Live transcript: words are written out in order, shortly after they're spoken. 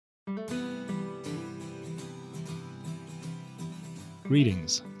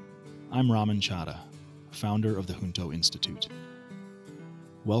Greetings. I'm Raman Chadha, founder of the Junto Institute.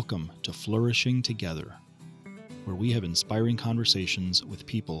 Welcome to Flourishing Together, where we have inspiring conversations with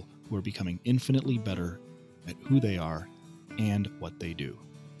people who are becoming infinitely better at who they are and what they do.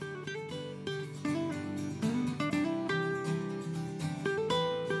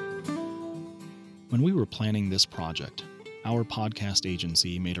 When we were planning this project, our podcast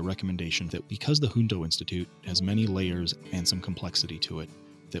agency made a recommendation that because the Junto Institute has many layers and some complexity to it,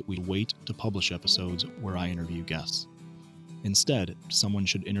 that we wait to publish episodes where I interview guests. Instead, someone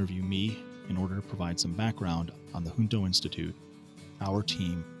should interview me in order to provide some background on the Junto Institute, our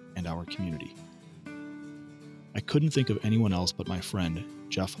team, and our community. I couldn't think of anyone else but my friend,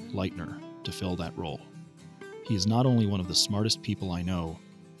 Jeff Leitner, to fill that role. He is not only one of the smartest people I know,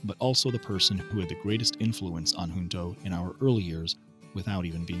 but also the person who had the greatest influence on Junto in our early years without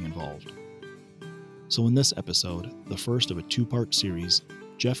even being involved. So in this episode, the first of a two-part series,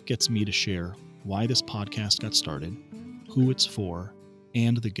 Jeff gets me to share why this podcast got started, who it's for,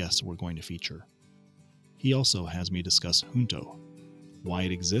 and the guests we're going to feature. He also has me discuss Junto, why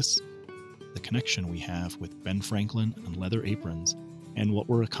it exists, the connection we have with Ben Franklin and Leather Aprons, and what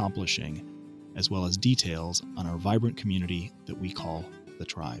we're accomplishing, as well as details on our vibrant community that we call the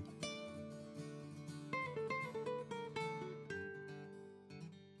Tribe.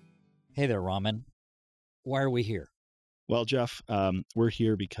 Hey there, Raman. Why are we here? Well, Jeff, we're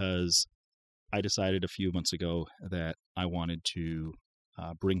here because I decided a few months ago that I wanted to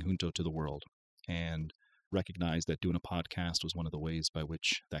bring Junto to the world and recognized that doing a podcast was one of the ways by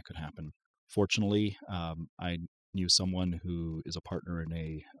which that could happen. Fortunately, I knew someone who is a partner in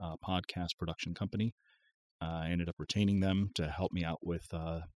a podcast production company. I ended up retaining them to help me out with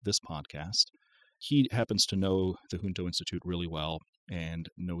this podcast. He happens to know the Junto Institute really well and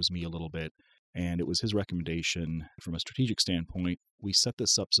knows me a little bit. And it was his recommendation from a strategic standpoint. We set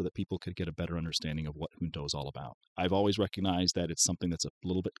this up so that people could get a better understanding of what Junto is all about. I've always recognized that it's something that's a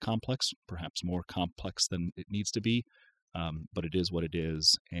little bit complex, perhaps more complex than it needs to be, but it is what it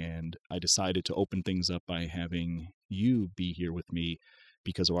is. And I decided to open things up by having you be here with me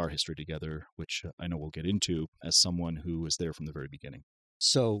because of our history together, which I know we'll get into, as someone who was there from the very beginning.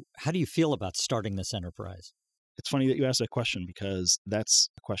 So how do you feel about starting this enterprise? It's funny that you asked that question because that's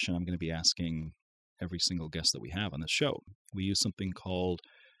a question I'm going to be asking every single guest that we have on this show. We use something called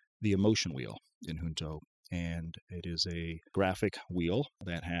the emotion wheel in Junto, and it is a graphic wheel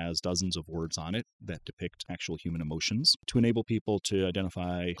that has dozens of words on it that depict actual human emotions to enable people to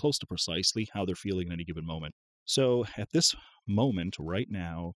identify close to precisely how they're feeling at any given moment. So at this moment right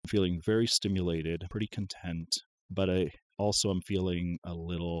now, I'm feeling very stimulated, pretty content, but I also am feeling a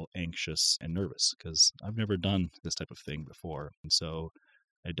little anxious and nervous because I've never done this type of thing before. And so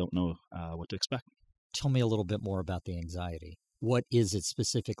I don't know what to expect. Tell me a little bit more about the anxiety. What is it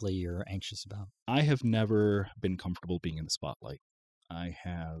specifically you're anxious about? I have never been comfortable being in the spotlight. I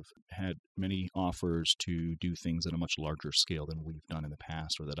have had many offers to do things at a much larger scale than we've done in the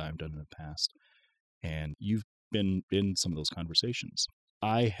past or that I've done in the past. And you've been in some of those conversations.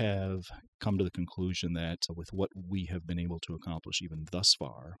 I have come to the conclusion that with what we have been able to accomplish even thus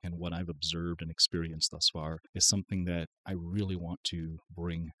far and what I've observed and experienced thus far is something that I really want to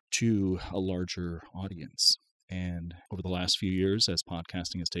bring to a larger audience. And over the last few years, as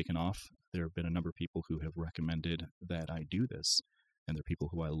podcasting has taken off, there have been a number of people who have recommended that I do this. And they're people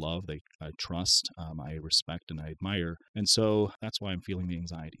who I love, I trust, I respect, and I admire. And so that's why I'm feeling the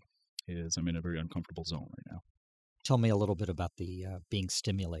anxiety. I'm in a very uncomfortable zone right now. Tell me a little bit about the being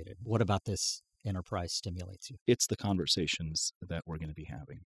stimulated. What about this enterprise stimulates you? It's the conversations that we're going to be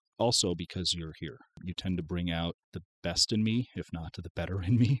having. Also, because you're here, you tend to bring out the best in me, if not the better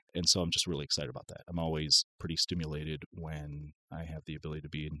in me. And so I'm just really excited about that. I'm always pretty stimulated when I have the ability to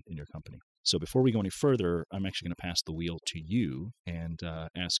be in your company. So before we go any further, I'm actually going to pass the wheel to you and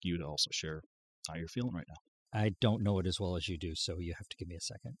ask you to also share how you're feeling right now. I don't know it as well as you do, so you have to give me a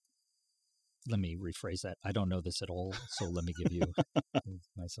second. Let me rephrase that. I don't know this at all, so let me give you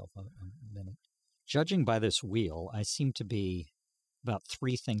myself a minute. Judging by this wheel, I seem to be about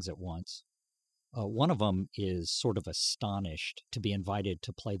three things at once. One of them is sort of astonished to be invited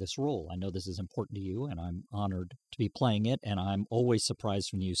to play this role. I know this is important to you, and I'm honored to be playing it, and I'm always surprised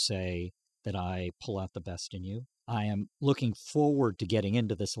when you say that I pull out the best in you. I am looking forward to getting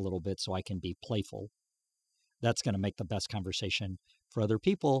into this a little bit so I can be playful. That's going to make the best conversation for other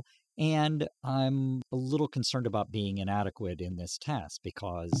people. And I'm a little concerned about being inadequate in this task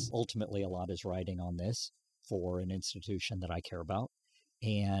because ultimately a lot is riding on this for an institution that I care about.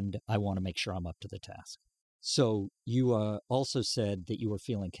 And I want to make sure I'm up to the task. So you also said that you were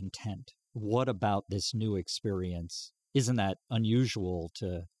feeling content. What about this new experience isn't that unusual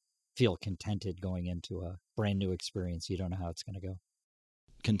to feel contented going into a brand new experience? You don't know how it's going to go.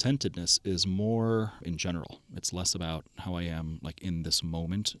 Contentedness is more in general. It's less about how I am like in this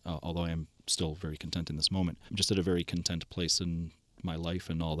moment, although I am still very content in this moment. I'm just at a very content place in my life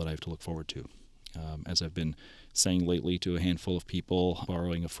and all that I have to look forward to. As I've been saying lately to a handful of people,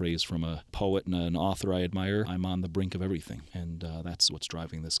 borrowing a phrase from a poet and an author I admire, I'm on the brink of everything, and that's what's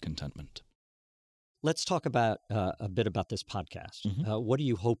driving this contentment. Let's talk about a bit about this podcast. What are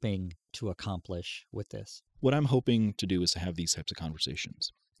you hoping to accomplish with this? What I'm hoping to do is to have these types of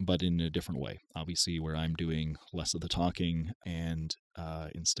conversations, but in a different way. Obviously, where I'm doing less of the talking, and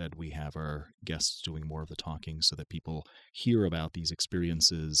instead we have our guests doing more of the talking so that people hear about these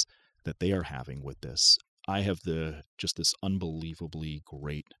experiences that they are having with this. I have just this unbelievably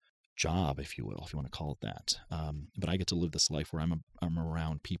great job, if you will, if you want to call it that. But I get to live this life where I'm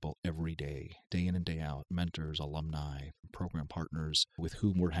around people every day in and day out, mentors, alumni, program partners with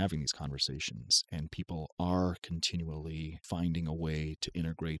whom we're having these conversations. And people are continually finding a way to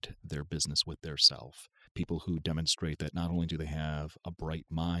integrate their business with their self. People who demonstrate that not only do they have a bright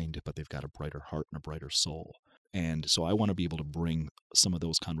mind, but they've got a brighter heart and a brighter soul. And so I want to be able to bring some of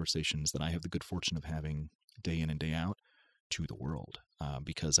those conversations that I have the good fortune of having day in and day out to the world,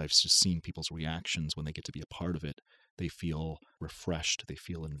 because I've just seen people's reactions when they get to be a part of it. They feel refreshed, they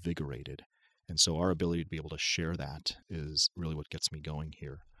feel invigorated. And so our ability to be able to share that is really what gets me going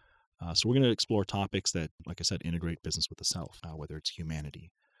here. So we're going to explore topics that, like I said, integrate business with the self, whether it's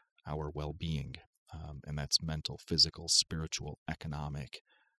humanity, our well-being, and that's mental, physical, spiritual, economic,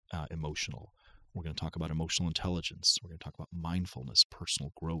 emotional. We're going to talk about emotional intelligence. We're going to talk about mindfulness,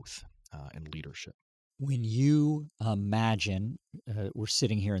 personal growth, and leadership. When you imagine, we're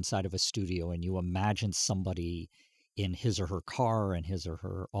sitting here inside of a studio, and you imagine somebody in his or her car, in his or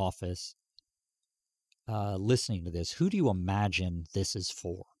her office, listening to this, who do you imagine this is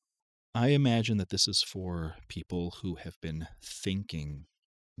for? I imagine that this is for people who have been thinking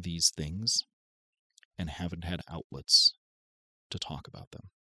these things and haven't had outlets to talk about them.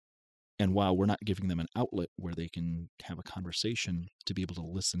 And while we're not giving them an outlet where they can have a conversation to be able to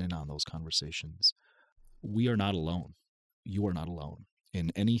listen in on those conversations, we are not alone. You are not alone.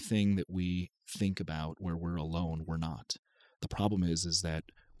 In anything that we think about where we're alone, we're not. The problem is that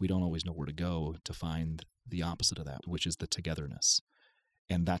we don't always know where to go to find the opposite of that, which is the togetherness.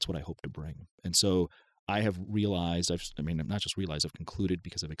 And that's what I hope to bring. And so I have realized, I've concluded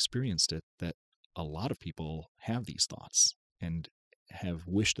because I've experienced it, that a lot of people have these thoughts and have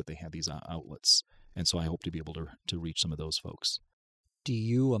wished that they had these outlets. And so I hope to be able to reach some of those folks. Do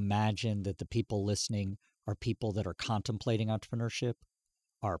you imagine that the people listening are people that are contemplating entrepreneurship,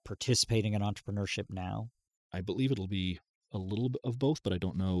 are participating in entrepreneurship now? I believe it'll be a little bit of both, but I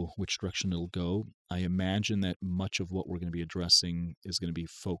don't know which direction it'll go. I imagine that much of what we're going to be addressing is going to be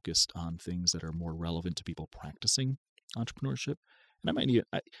focused on things that are more relevant to people practicing entrepreneurship. And I might need,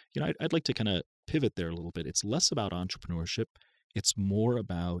 I'd like to kind of pivot there a little bit. It's less about entrepreneurship. It's more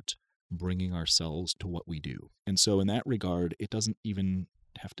about bringing ourselves to what we do. And so in that regard, it doesn't even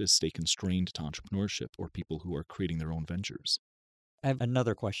have to stay constrained to entrepreneurship or people who are creating their own ventures. I have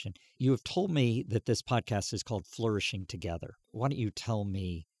another question. You have told me that this podcast is called Flourishing Together. Why don't you tell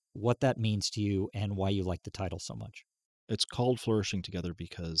me what that means to you and why you like the title so much? It's called Flourishing Together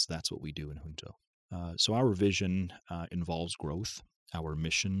because that's what we do in Junto. So our vision involves growth. Our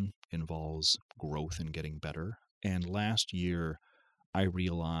mission involves growth and getting better. And last year, I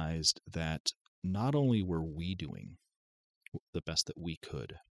realized that not only were we doing the best that we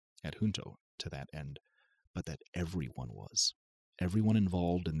could at Junto to that end, but that everyone was. Everyone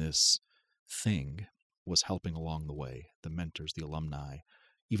involved in this thing was helping along the way. The mentors, the alumni,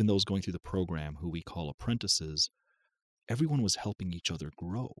 even those going through the program who we call apprentices, everyone was helping each other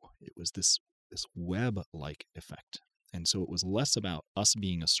grow. It was this web-like effect. And so it was less about us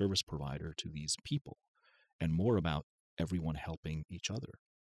being a service provider to these people and more about everyone helping each other,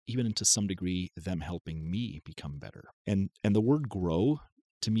 even to some degree, them helping me become better. And the word grow,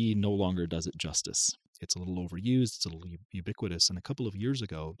 to me, no longer does it justice. It's a little overused, it's a little ubiquitous. And a couple of years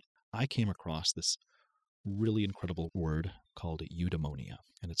ago, I came across this really incredible word called eudaimonia.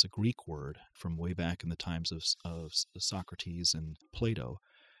 And it's a Greek word from way back in the times of Socrates and Plato.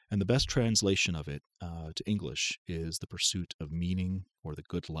 And the best translation of it to English is the pursuit of meaning or the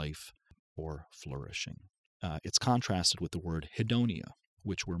good life or flourishing. It's contrasted with the word hedonia,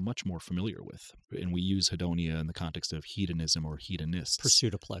 which we're much more familiar with. And we use hedonia in the context of hedonism or hedonists.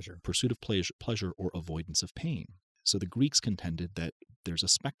 Pursuit of pleasure. Pursuit of pleasure or avoidance of pain. So the Greeks contended that there's a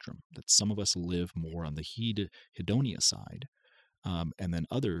spectrum, that some of us live more on the hedonia side, and then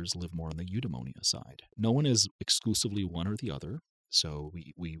others live more on the eudaimonia side. No one is exclusively one or the other, so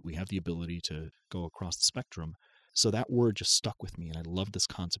we have the ability to go across the spectrum. So that word just stuck with me, and I love this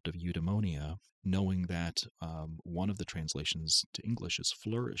concept of eudaimonia, knowing that one of the translations to English is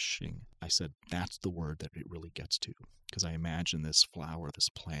flourishing. I said, that's the word that it really gets to, because I imagine this flower, this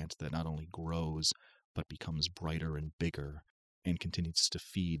plant that not only grows, but becomes brighter and bigger and continues to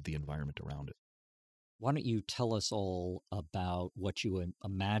feed the environment around it. Why don't you tell us all about what you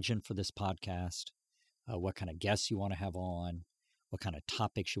imagine for this podcast, what kind of guests you want to have on, what kind of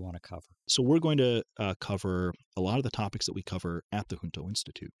topics you want to cover? So we're going to cover a lot of the topics that we cover at the Junto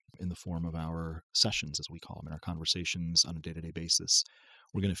Institute in the form of our sessions, as we call them, in our conversations on a day-to-day basis.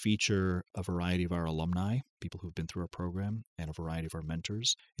 We're going to feature a variety of our alumni, people who've been through our program, and a variety of our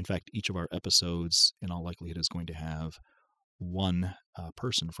mentors. In fact, each of our episodes, in all likelihood, is going to have one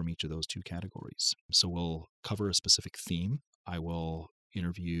person from each of those two categories. So we'll cover a specific theme. I will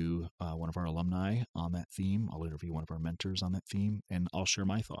interview one of our alumni on that theme. I'll interview one of our mentors on that theme, and I'll share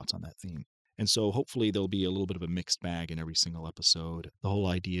my thoughts on that theme. And so hopefully there'll be a little bit of a mixed bag in every single episode. The whole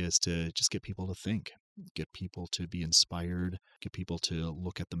idea is to just get people to think, get people to be inspired, get people to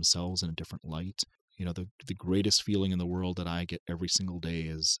look at themselves in a different light. You know, the greatest feeling in the world that I get every single day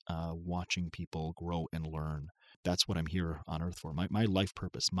is watching people grow and learn. That's what I'm here on earth for. My life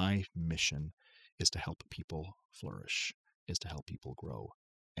purpose, my mission is to help people flourish, is to help people grow.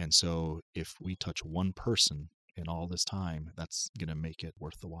 And so if we touch one person in all this time, that's going to make it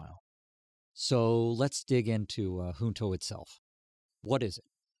worth the while. So let's dig into Junto itself. What is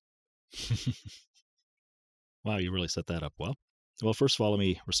it? Wow, you really set that up well. Well, first of all, let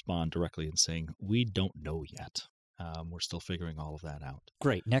me respond directly in saying we don't know yet. We're still figuring all of that out.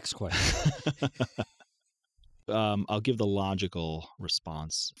 Great. Next question. I'll give the logical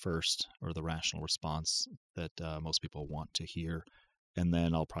response first, or the rational response that most people want to hear. And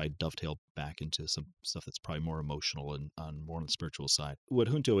then I'll probably dovetail back into some stuff that's probably more emotional and more on the spiritual side. What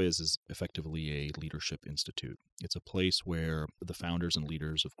Junto is effectively a leadership institute. It's a place where the founders and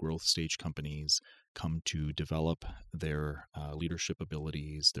leaders of growth stage companies come to develop their leadership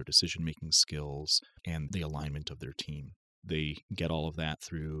abilities, their decision-making skills, and the alignment of their team. They get all of that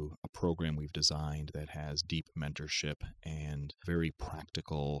through a program we've designed that has deep mentorship and very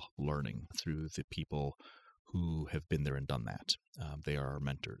practical learning through the people who have been there and done that. They are our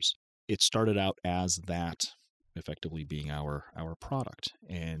mentors. It started out as that, effectively being our product,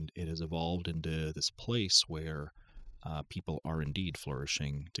 and it has evolved into this place where people are indeed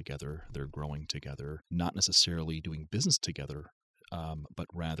flourishing together. They're growing together, not necessarily doing business together, but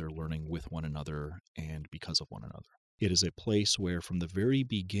rather learning with one another and because of one another. It is a place where from the very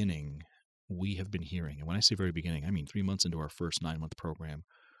beginning, we have been hearing, and when I say very beginning, I mean 3 months into our first 9-month program,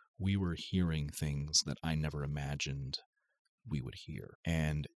 we were hearing things that I never imagined we would hear.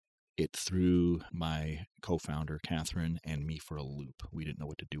 And it threw my co-founder, Catherine, and me for a loop. We didn't know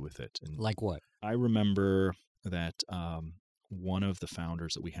what to do with it. And like what? I remember that one of the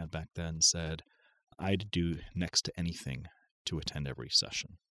founders that we had back then said, I'd do next to anything to attend every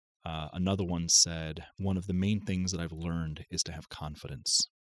session. Another one said, one of the main things that I've learned is to have confidence.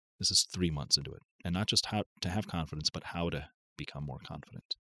 This is 3 months into it. And not just how to have confidence, but how to become more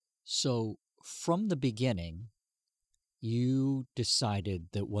confident. So from the beginning, you decided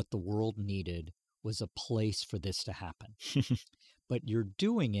that what the world needed was a place for this to happen. But you're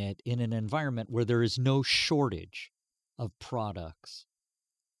doing it in an environment where there is no shortage of products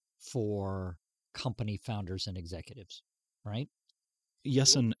for company founders and executives, right?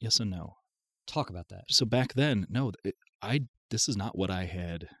 Yes and no. Talk about that. So back then, no, this is not what I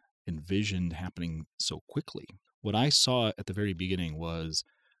had envisioned happening so quickly. What I saw at the very beginning was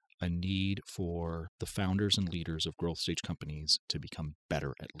a need for the founders and leaders of growth stage companies to become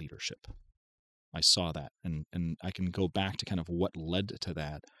better at leadership. I saw that, and I can go back to kind of what led to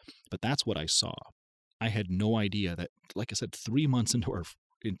that, but that's what I saw. I had no idea that, like I said, 3 months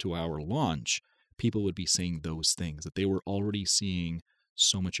into our launch, people would be saying those things, that they were already seeing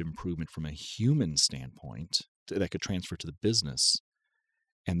so much improvement from a human standpoint that could transfer to the business.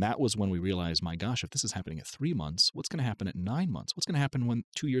 And that was when we realized, my gosh, if this is happening at 3 months, what's going to happen at 9 months? What's going to happen when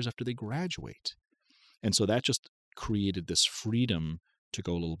 2 years after they graduate? And so that just created this freedom to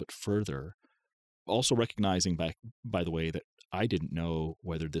go a little bit further. Also recognizing, by the way, that I didn't know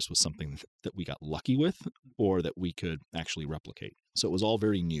whether this was something that we got lucky with or that we could actually replicate. So it was all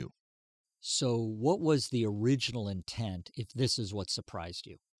very new. So what was the original intent if this is what surprised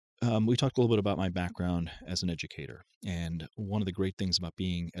you? We talked a little bit about my background as an educator, and one of the great things about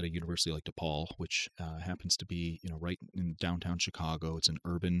being at a university like DePaul, which happens to be right in downtown Chicago, it's an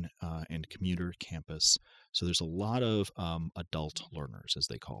urban and commuter campus. So there's a lot of adult learners, as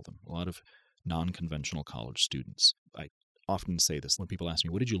they call them, a lot of non-conventional college students. I often say this when people ask me,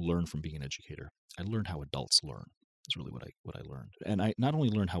 "What did you learn from being an educator?" I learned how adults learn. Is really what I learned, and I not only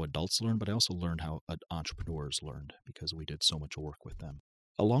learned how adults learn, but I also learned how entrepreneurs learned because we did so much work with them.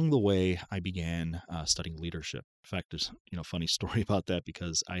 Along the way, I began studying leadership. In fact, there's a funny story about that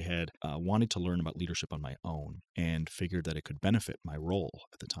because I had wanted to learn about leadership on my own and figured that it could benefit my role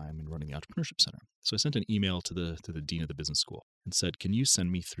at the time in running the Entrepreneurship Center. So I sent an email to the dean of the business school and said, "Can you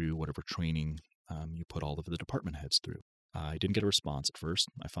send me through whatever training you put all of the department heads through?" I didn't get a response at first.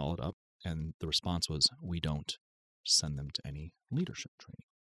 I followed up, and the response was, "We don't send them to any leadership training."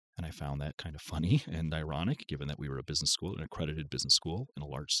 And I found that kind of funny and ironic, given that we were a business school, an accredited business school in a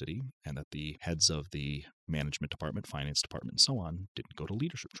large city, and that the heads of the management department, finance department, and so on didn't go to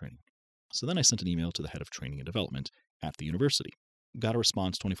leadership training. So then I sent an email to the head of training and development at the university. Got a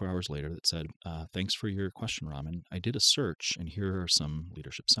response 24 hours later that said, "Thanks for your question, Raman. I did a search, and here are some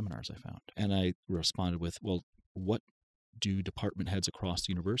leadership seminars I found." And I responded with, "Well, what do department heads across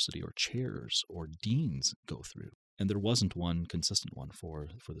the university or chairs or deans go through?" And there wasn't one consistent one for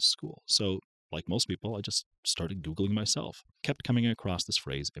the school. So, like most people, I just started Googling myself. Kept coming across this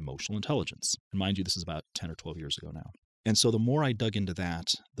phrase, emotional intelligence. And mind you, this is about 10 or 12 years ago now. And so the more I dug into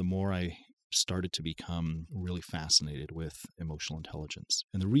that, the more I started to become really fascinated with emotional intelligence.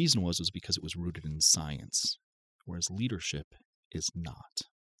 And the reason was because it was rooted in science, whereas leadership is not.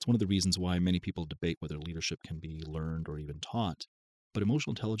 It's one of the reasons why many people debate whether leadership can be learned or even taught. But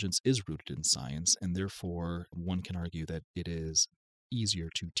emotional intelligence is rooted in science, and therefore one can argue that it is easier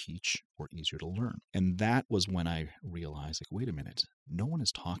to teach or easier to learn. And that was when I realized, wait a minute, no one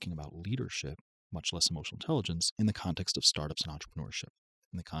is talking about leadership, much less emotional intelligence, in the context of startups and entrepreneurship,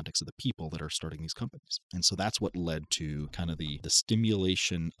 in the context of the people that are starting these companies. And so that's what led to kind of the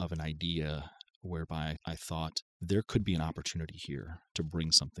stimulation of an idea whereby I thought there could be an opportunity here to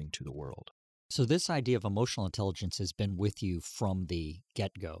bring something to the world. So this idea of emotional intelligence has been with you from the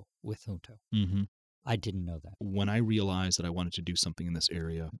get-go with Junto. Mm-hmm. I didn't know that. When I realized that I wanted to do something in this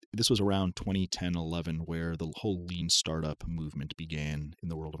area, this was around 2010-11, where the whole lean startup movement began in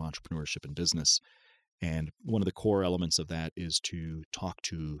the world of entrepreneurship and business. And one of the core elements of that is to talk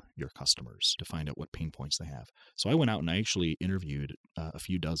to your customers to find out what pain points they have. So I went out and I actually interviewed a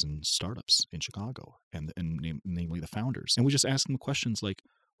few dozen startups in Chicago, and namely the founders. And we just asked them questions like,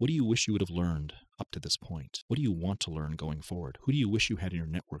 what do you wish you would have learned up to this point? What do you want to learn going forward? Who do you wish you had in your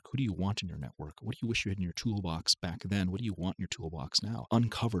network? Who do you want in your network? What do you wish you had in your toolbox back then? What do you want in your toolbox now?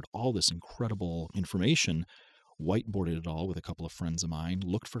 Uncovered all this incredible information, whiteboarded it all with a couple of friends of mine,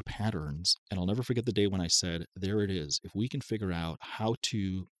 looked for patterns, and I'll never forget the day when I said, there it is. If we can figure out how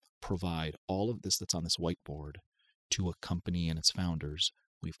to provide all of this that's on this whiteboard to a company and its founders,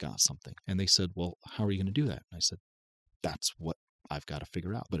 we've got something. And they said, well, how are you going to do that? And I said, that's what I've got to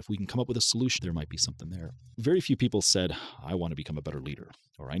figure out. But if we can come up with a solution, there might be something there. Very few people said, I want to become a better leader,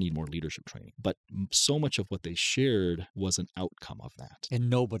 or I need more leadership training. But so much of what they shared was an outcome of that. And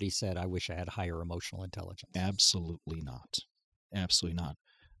nobody said, I wish I had higher emotional intelligence. Absolutely not. Absolutely not.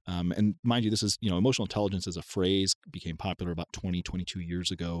 And mind you, this is, emotional intelligence as a phrase became popular about 22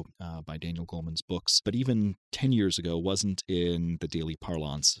 years ago by Daniel Goleman's books. But even 10 years ago wasn't in the daily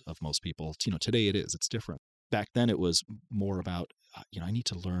parlance of most people. Today it is. It's different. Back then, it was more about, I need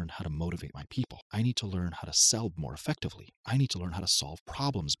to learn how to motivate my people. I need to learn how to sell more effectively. I need to learn how to solve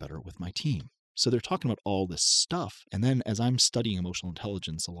problems better with my team. So they're talking about all this stuff. And then as I'm studying emotional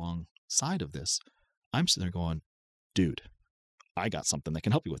intelligence alongside of this, I'm sitting there going, dude, I got something that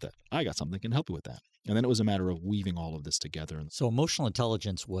can help you with that. I got something that can help you with that. And then it was a matter of weaving all of this together. So emotional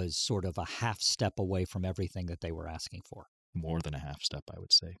intelligence was sort of a half step away from everything that they were asking for. More than a half step, I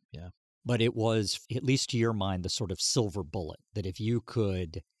would say. Yeah. But it was, at least to your mind, the sort of silver bullet that if you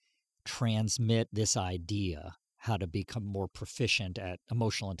could transmit this idea, how to become more proficient at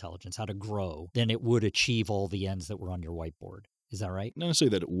emotional intelligence, how to grow, then it would achieve all the ends that were on your whiteboard. Is that right? Not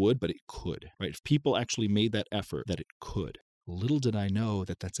necessarily that it would, but it could, right? If people actually made that effort, that it could. Little did I know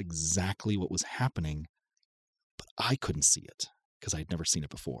that that's exactly what was happening, but I couldn't see it because I'd never seen it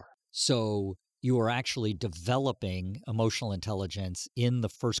before. So you were actually developing emotional intelligence in the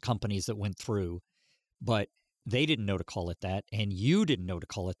first companies that went through, but they didn't know to call it that, and you didn't know to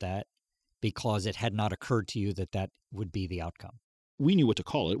call it that because it had not occurred to you that that would be the outcome. We knew what to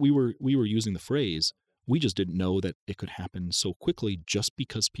call it. We were using the phrase. We just didn't know that it could happen so quickly just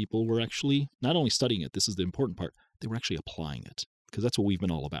because people were actually not only studying it, this is the important part, they were actually applying it. because that's what we've been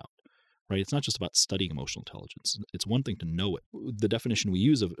all about, right? It's not just about studying emotional intelligence. It's one thing to know it. The definition we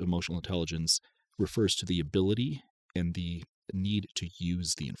use of emotional intelligence refers to the ability and the need to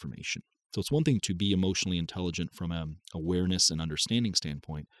use the information. So it's one thing to be emotionally intelligent from an awareness and understanding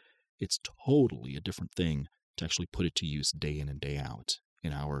standpoint. It's totally a different thing to actually put it to use day in and day out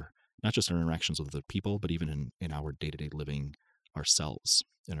in our, not just our interactions with other people, but even in our day-to-day living ourselves,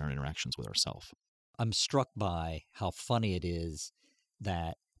 in our interactions with ourselves. I'm struck by how funny it is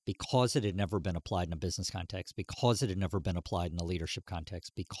that because it had never been applied in a business context, because it had never been applied in a leadership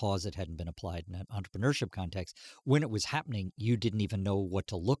context, because it hadn't been applied in an entrepreneurship context, when it was happening, you didn't even know what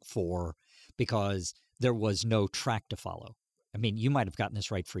to look for because there was no track to follow. I mean, you might have gotten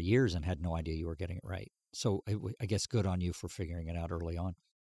this right for years and had no idea you were getting it right. So I guess good on you for figuring it out early on.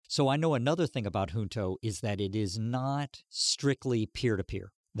 So I know another thing about Junto is that it is not strictly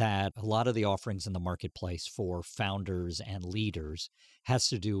peer-to-peer, that a lot of the offerings in the marketplace for founders and leaders has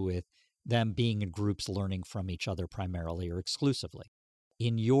to do with them being in groups learning from each other primarily or exclusively.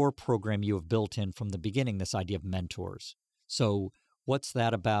 In your program, you have built in from the beginning this idea of mentors. So what's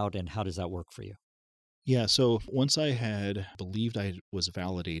that about and how does that work for you? Yeah, so once I had believed I was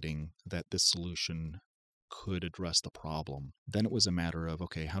validating that this solution could address the problem, then it was a matter of,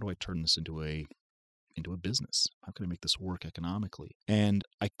 okay, how do I turn this into a business? How can I make this work economically? And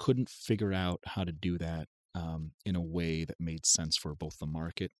I couldn't figure out how to do that in a way that made sense for both the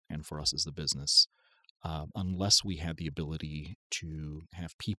market and for us as the business, unless we had the ability to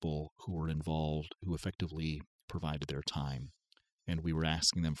have people who were involved who effectively provided their time. And we were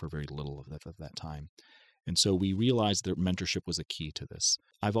asking them for very little of that time. And so we realized that mentorship was a key to this.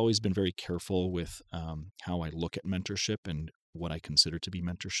 I've always been very careful with how I look at mentorship and what I consider to be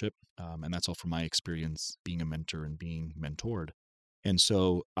mentorship. And that's all from my experience being a mentor and being mentored. And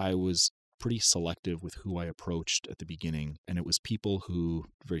so I was pretty selective with who I approached at the beginning. And it was people who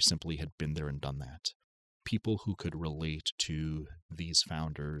very simply had been there and done that. People who could relate to these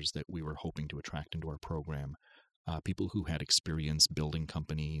founders that we were hoping to attract into our program. People who had experience building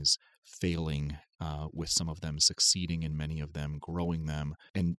companies, failing with some of them, succeeding in many of them, growing them,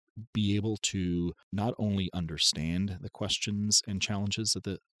 and be able to not only understand the questions and challenges that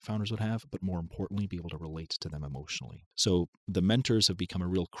the founders would have, but more importantly, be able to relate to them emotionally. So the mentors have become a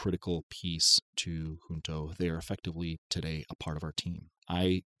real critical piece to Junto. They are effectively today a part of our team.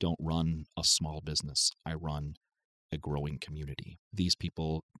 I don't run a small business. I run a growing community. These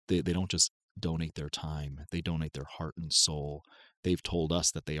people, they don't just donate their time. They donate their heart and soul. They've told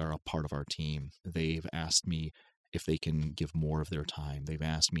us that they are a part of our team. They've asked me if they can give more of their time. They've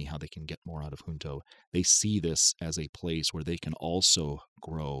asked me how they can get more out of Junto. They see this as a place where they can also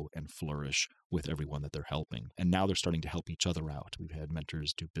grow and flourish with everyone that they're helping. And now they're starting to help each other out. We've had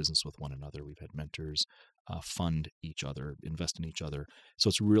mentors do business with one another. We've had mentors fund each other, invest in each other. So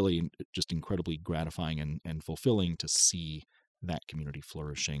it's really just incredibly gratifying and fulfilling to see that community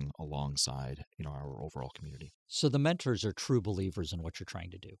flourishing alongside, our overall community. So the mentors are true believers in what you're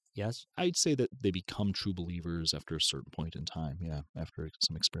trying to do, yes? I'd say that they become true believers after a certain point in time, after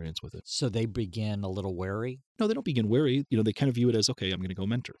some experience with it. So they begin a little wary? No, they don't begin wary. They kind of view it as, okay, I'm going to go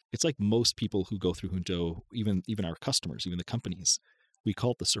mentor. It's like most people who go through Junto, even our customers, even the companies, we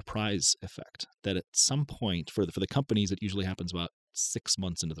call it the surprise effect, that at some point, for the companies, it usually happens about 6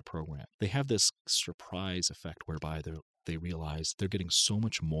 months into the program. They have this surprise effect whereby they realize they're getting so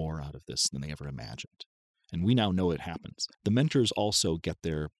much more out of this than they ever imagined. And we now know it happens. The mentors also get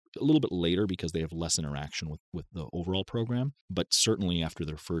there a little bit later because they have less interaction with the overall program. But certainly after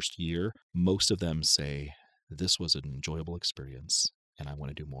their first year, most of them say, this was an enjoyable experience and I want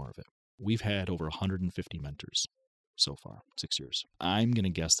to do more of it. We've had over 150 mentors so far, 6 years. I'm going to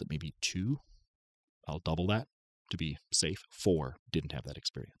guess that maybe 2, I'll double that to be safe, 4 didn't have that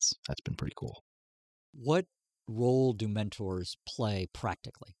experience. That's been pretty cool. What role do mentors play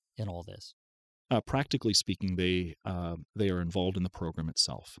practically in all this? Practically speaking, they are involved in the program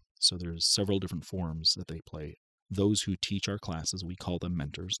itself. So there's several different forms that they play. Those who teach our classes, we call them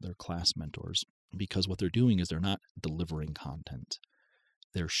mentors. They're class mentors because what they're doing is they're not delivering content.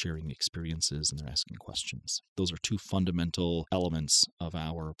 They're sharing experiences and they're asking questions. Those are 2 fundamental elements of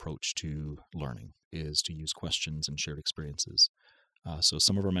our approach to learning, is to use questions and shared experiences. So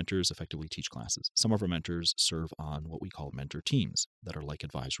some of our mentors effectively teach classes. Some of our mentors serve on what we call mentor teams that are like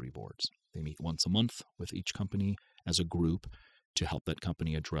advisory boards. They meet once a month with each company as a group to help that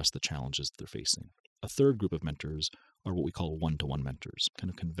company address the challenges that they're facing. A third group of mentors are what we call one-to-one mentors,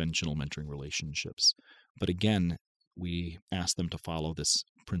 kind of conventional mentoring relationships. But again, we ask them to follow this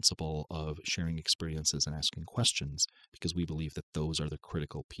principle of sharing experiences and asking questions because we believe that those are the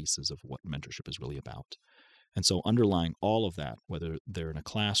critical pieces of what mentorship is really about. And so underlying all of that, whether they're in a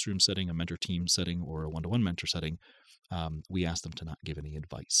classroom setting, a mentor team setting, or a one-to-one mentor setting, we ask them to not give any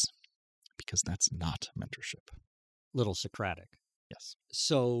advice because that's not mentorship. Little Socratic. Yes.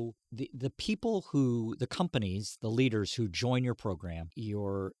 So the people the companies, the leaders who join your program,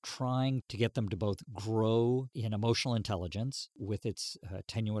 you're trying to get them to both grow in emotional intelligence with its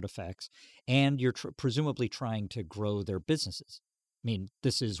attenuate effects, and you're presumably trying to grow their businesses. I mean,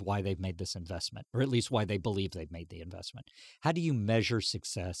 this is why they've made this investment, or at least why they believe they've made the investment. How do you measure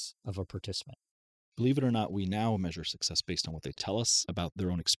success of a participant? Believe it or not, we now measure success based on what they tell us about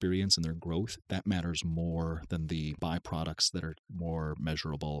their own experience and their growth. That matters more than the byproducts that are more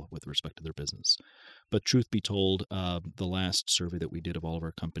measurable with respect to their business. But truth be told, the last survey that we did of all of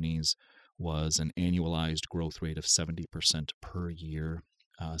our companies was an annualized growth rate of 70% per year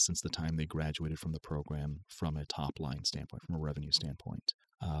since the time they graduated from the program from a top-line standpoint, from a revenue standpoint.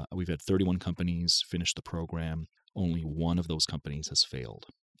 We've had 31 companies finish the program. Only one of those companies has failed.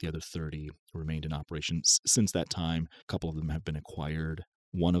 The other 30 remained in operation. Since that time, a couple of them have been acquired.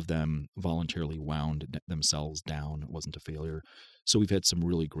 One of them voluntarily wound themselves down. It wasn't a failure. So we've had some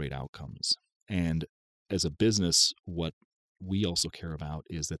really great outcomes. And as a business, what we also care about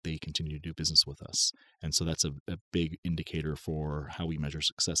is that they continue to do business with us. And so that's a big indicator for how we measure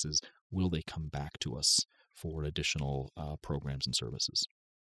success is, will they come back to us for additional programs and services?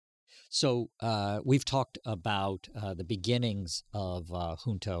 So we've talked about the beginnings of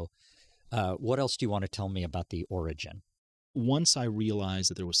Junto. What else do you want to tell me about the origin? Once I realized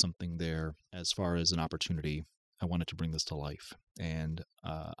that there was something there as far as an opportunity, I wanted to bring this to life. And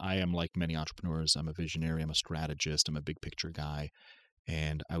I am like many entrepreneurs. I'm a visionary. I'm a strategist. I'm a big picture guy.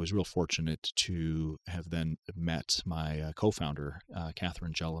 And I was real fortunate to have then met my co-founder,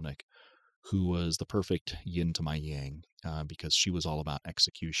 Catherine Jelinek, who was the perfect yin to my yang because she was all about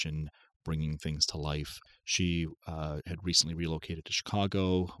execution, bringing things to life. She had recently relocated to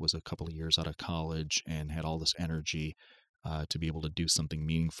Chicago, was a couple of years out of college, and had all this energy to be able to do something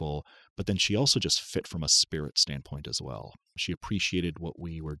meaningful. But then she also just fit from a spirit standpoint as well. She appreciated what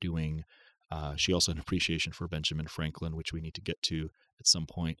we were doing. She also had an appreciation for Benjamin Franklin, which we need to get to at some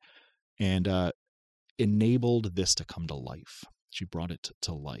point, and enabled this to come to life. She brought it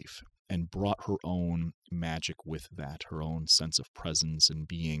to life and brought her own magic with that, her own sense of presence and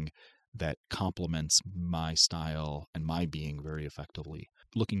being that complements my style and my being very effectively.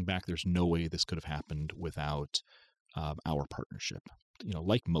 Looking back, there's no way this could have happened without our partnership,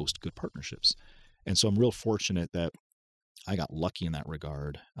 like most good partnerships. And so I'm real fortunate that I got lucky in that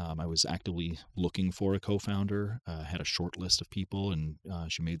regard. I was actively looking for a co-founder, had a short list of people, and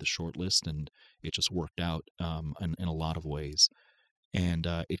she made the short list, and it just worked out in a lot of ways. And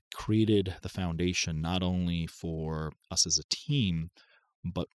it created the foundation not only for us as a team,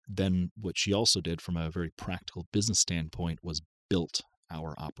 but then what she also did from a very practical business standpoint was built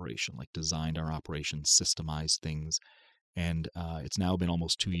our operation, like designed our operation, systemized things. And it's now been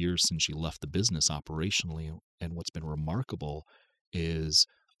almost 2 years since she left the business operationally. And what's been remarkable is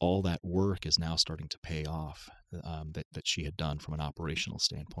all that work is now starting to pay off that she had done from an operational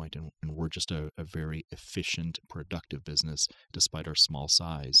standpoint. And we're just a very efficient, productive business despite our small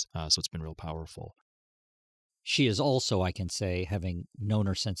size. So it's been real powerful. She is also, I can say, having known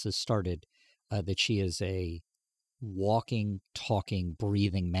her since this started, that she is a walking, talking,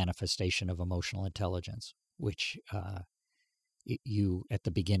 breathing manifestation of emotional intelligence, which you at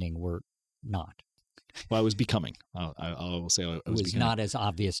the beginning were not. Well, I was becoming. I will say I was becoming. Not as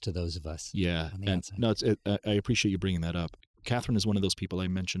obvious to those of us. Yeah, and no, I appreciate you bringing that up. Catherine is one of those people I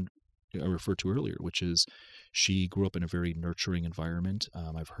referred to earlier, which is she grew up in a very nurturing environment.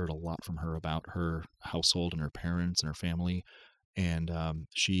 I've heard a lot from her about her household and her parents and her family, and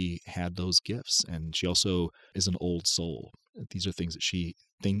she had those gifts. And she also is an old soul. These are things that she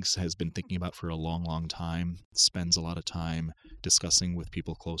has been thinking about for a long, long time, spends a lot of time discussing with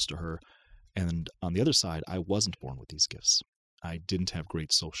people close to her. And on the other side, I wasn't born with these gifts. I didn't have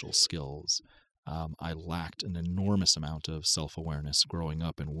great social skills. I lacked an enormous amount of self-awareness growing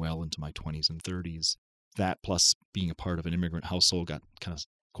up and well into my 20s and 30s. That plus being a part of an immigrant household got kind of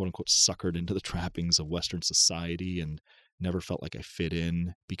quote unquote suckered into the trappings of Western society and never felt like I fit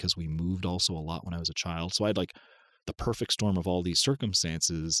in because we moved also a lot when I was a child. So I had like the perfect storm of all these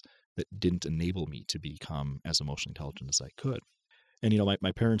circumstances that didn't enable me to become as emotionally intelligent as I could. And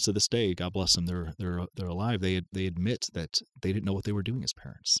my parents to this day, God bless them, they're alive. They admit that they didn't know what they were doing as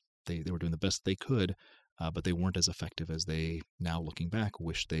parents. They were doing the best they could, but they weren't as effective as they now looking back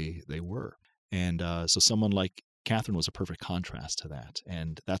wish they were. And so someone like Catherine was a perfect contrast to that.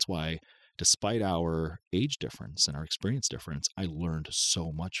 And that's why, despite our age difference and our experience difference, I learned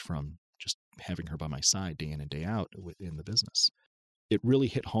so much from just having her by my side day in and day out in the business. It really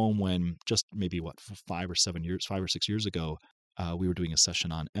hit home when just maybe 5 or 6 years ago, we were doing a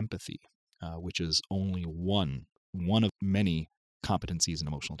session on empathy, which is only one of many competencies in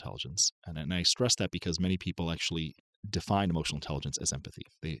emotional intelligence. And I stress that because many people actually define emotional intelligence as empathy.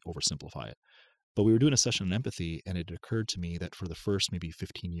 They oversimplify it. But we were doing a session on empathy, and it occurred to me that for the first maybe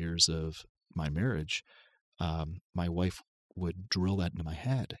 15 years of my marriage, my wife would drill that into my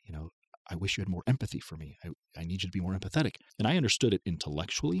head. I wish you had more empathy for me. I need you to be more empathetic. And I understood it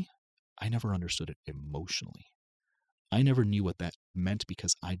intellectually. I never understood it emotionally. I never knew what that meant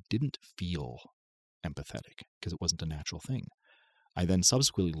because I didn't feel empathetic because it wasn't a natural thing. I then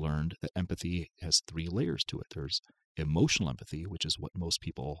subsequently learned that empathy has 3 layers to it. There's emotional empathy, which is what most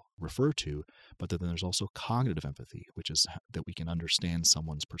people refer to, but then there's also cognitive empathy, which is that we can understand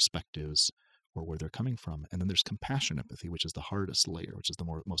someone's perspectives or where they're coming from. And then there's compassion empathy, which is the hardest layer, which is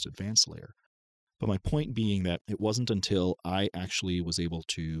the most advanced layer. But my point being that it wasn't until I actually was able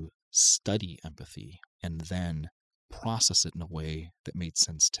to study empathy and then process it in a way that made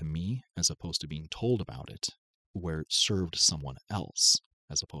sense to me as opposed to being told about it, where it served someone else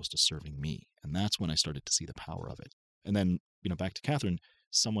as opposed to serving me. And that's when I started to see the power of it. And then, back to Catherine,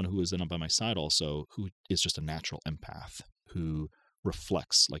 someone who is then by my side also, who is just a natural empath, who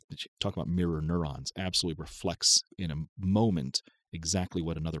reflects, like talk about mirror neurons, absolutely reflects in a moment exactly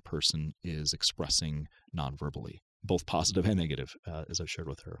what another person is expressing nonverbally, both positive and negative, as I've shared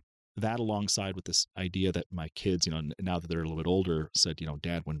with her. That alongside with this idea that my kids, now that they're a little bit older, said,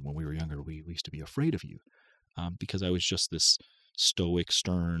 Dad, when we were younger, we used to be afraid of you because I was just this stoic,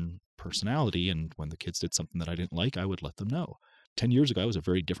 stern personality. And when the kids did something that I didn't like, I would let them know. 10 years ago, I was a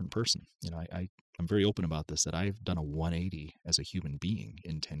very different person. I'm very open about this, that I've done a 180 as a human being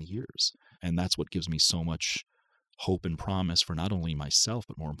in 10 years. And that's what gives me so much hope and promise for not only myself,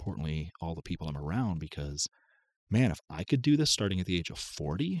 but more importantly, all the people I'm around. Because, man, if I could do this starting at the age of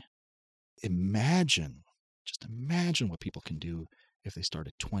 40, just imagine what people can do if they start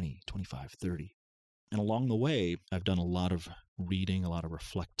at 20, 25, 30. And along the way, I've done a lot of reading, a lot of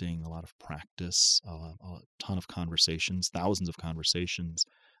reflecting, a lot of practice, a ton of conversations, thousands of conversations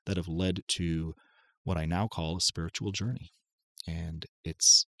that have led to what I now call a spiritual journey. And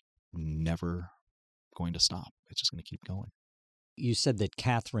it's never going to stop. It's just going to keep going. You said that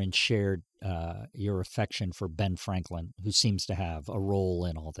Catherine shared your affection for Ben Franklin, who seems to have a role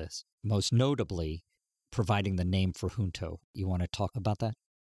in all this, most notably providing the name for Junto. You want to talk about that?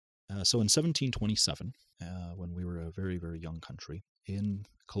 So in 1727, when we were a very, very young country, in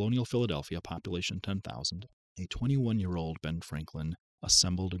colonial Philadelphia, population 10,000, a 21-year-old Ben Franklin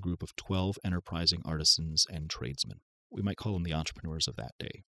assembled a group of 12 enterprising artisans and tradesmen. We might call them the entrepreneurs of that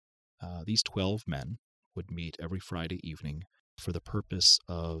day. These 12 men would meet every Friday evening for the purpose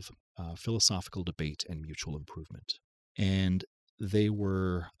of philosophical debate and mutual improvement. And they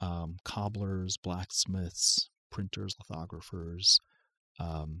were cobblers, blacksmiths, printers, lithographers,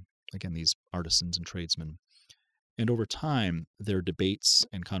 again, these artisans and tradesmen. And over time, their debates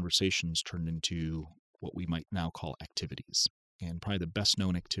and conversations turned into what we might now call activities. And probably the best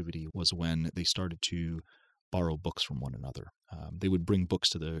known activity was when they started to borrow books from one another. They would bring books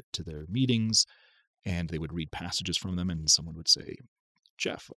to their meetings, and they would read passages from them, and someone would say,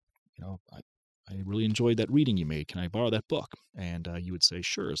 Jeff, I really enjoyed that reading you made. Can I borrow that book? And you would say,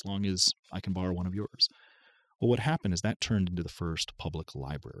 sure, as long as I can borrow one of yours. Well, what happened is that turned into the first public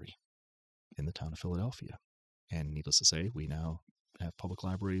library in the town of Philadelphia. And needless to say, we now have public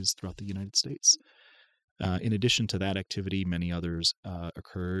libraries throughout the United States. In addition to that activity, many others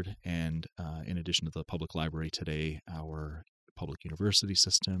occurred. And in addition to the public library today, our public university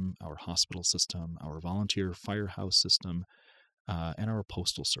system, our hospital system, our volunteer firehouse system, and our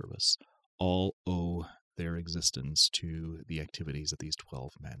postal service all owe their existence to the activities that these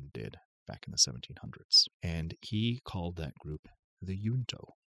 12 men did back in the 1700s. And he called that group the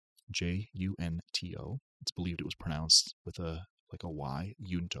Junto, Junto. It's believed it was pronounced with a Y,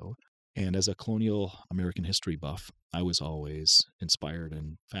 Junto. And as a colonial American history buff, I was always inspired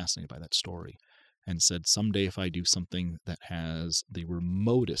and fascinated by that story and said, someday if I do something that has the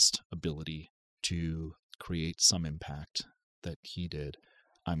remotest ability to create some impact that he did,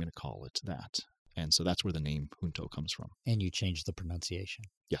 I'm going to call it that. And so that's where the name Junto comes from. And you changed the pronunciation.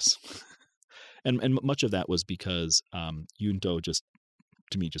 Yes. and much of that was because Junto just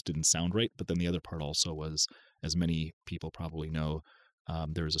didn't sound right. But then the other part also was, as many people probably know,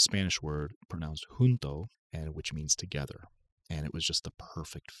 there is a Spanish word pronounced junto, and which means together. And it was just the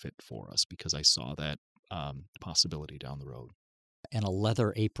perfect fit for us because I saw that possibility down the road. And a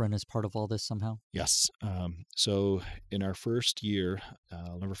leather apron is part of all this somehow? Yes. So in our first year,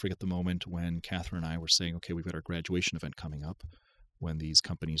 I'll never forget the moment when Catherine and I were saying, okay, we've got our graduation event coming up when these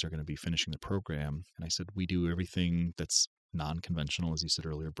companies are going to be finishing the program. And I said, we do everything that's non-conventional, as you said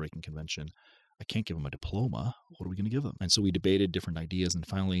earlier, breaking convention. I can't give them a diploma. What are we going to give them? And so we debated different ideas. And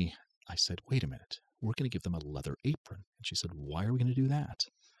finally, I said, wait a minute, we're going to give them a leather apron. And she said, why are we going to do that?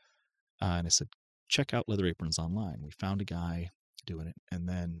 And I said, check out leather aprons online. We found a guy doing it. And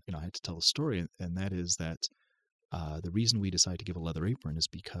then, I had to tell a story. And that is that the reason we decided to give a leather apron is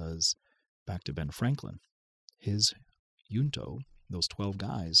because back to Ben Franklin, his junto, those 12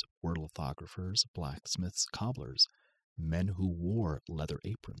 guys were lithographers, blacksmiths, cobblers, men who wore leather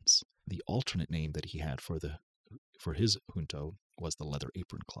aprons. The alternate name that he had for his junto was the Leather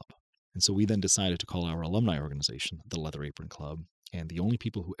Apron Club. And so we then decided to call our alumni organization the Leather Apron Club. And the only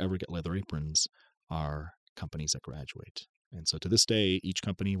people who ever get leather aprons are companies that graduate. And so to this day, each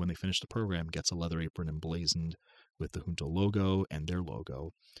company, when they finish the program, gets a leather apron emblazoned with the junto logo and their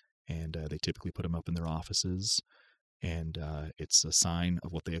logo. And they typically put them up in their offices. And it's a sign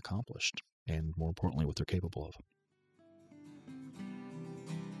of what they accomplished and, more importantly, what they're capable of.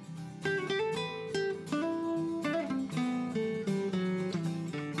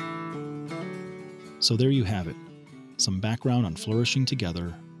 So there you have it, some background on Flourishing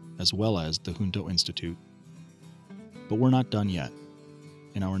Together, as well as the Junto Institute. But we're not done yet.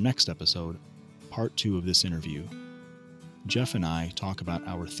 In our next episode, part 2 of this interview, Jeff and I talk about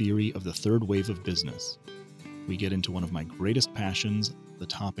our theory of the third wave of business. We get into one of my greatest passions, the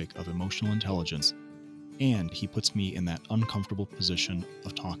topic of emotional intelligence, and he puts me in that uncomfortable position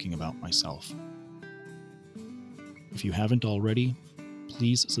of talking about myself. If you haven't already,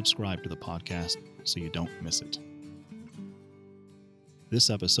 please subscribe to the podcast so you don't miss it. This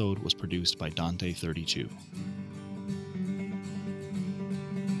episode was produced by Dante32.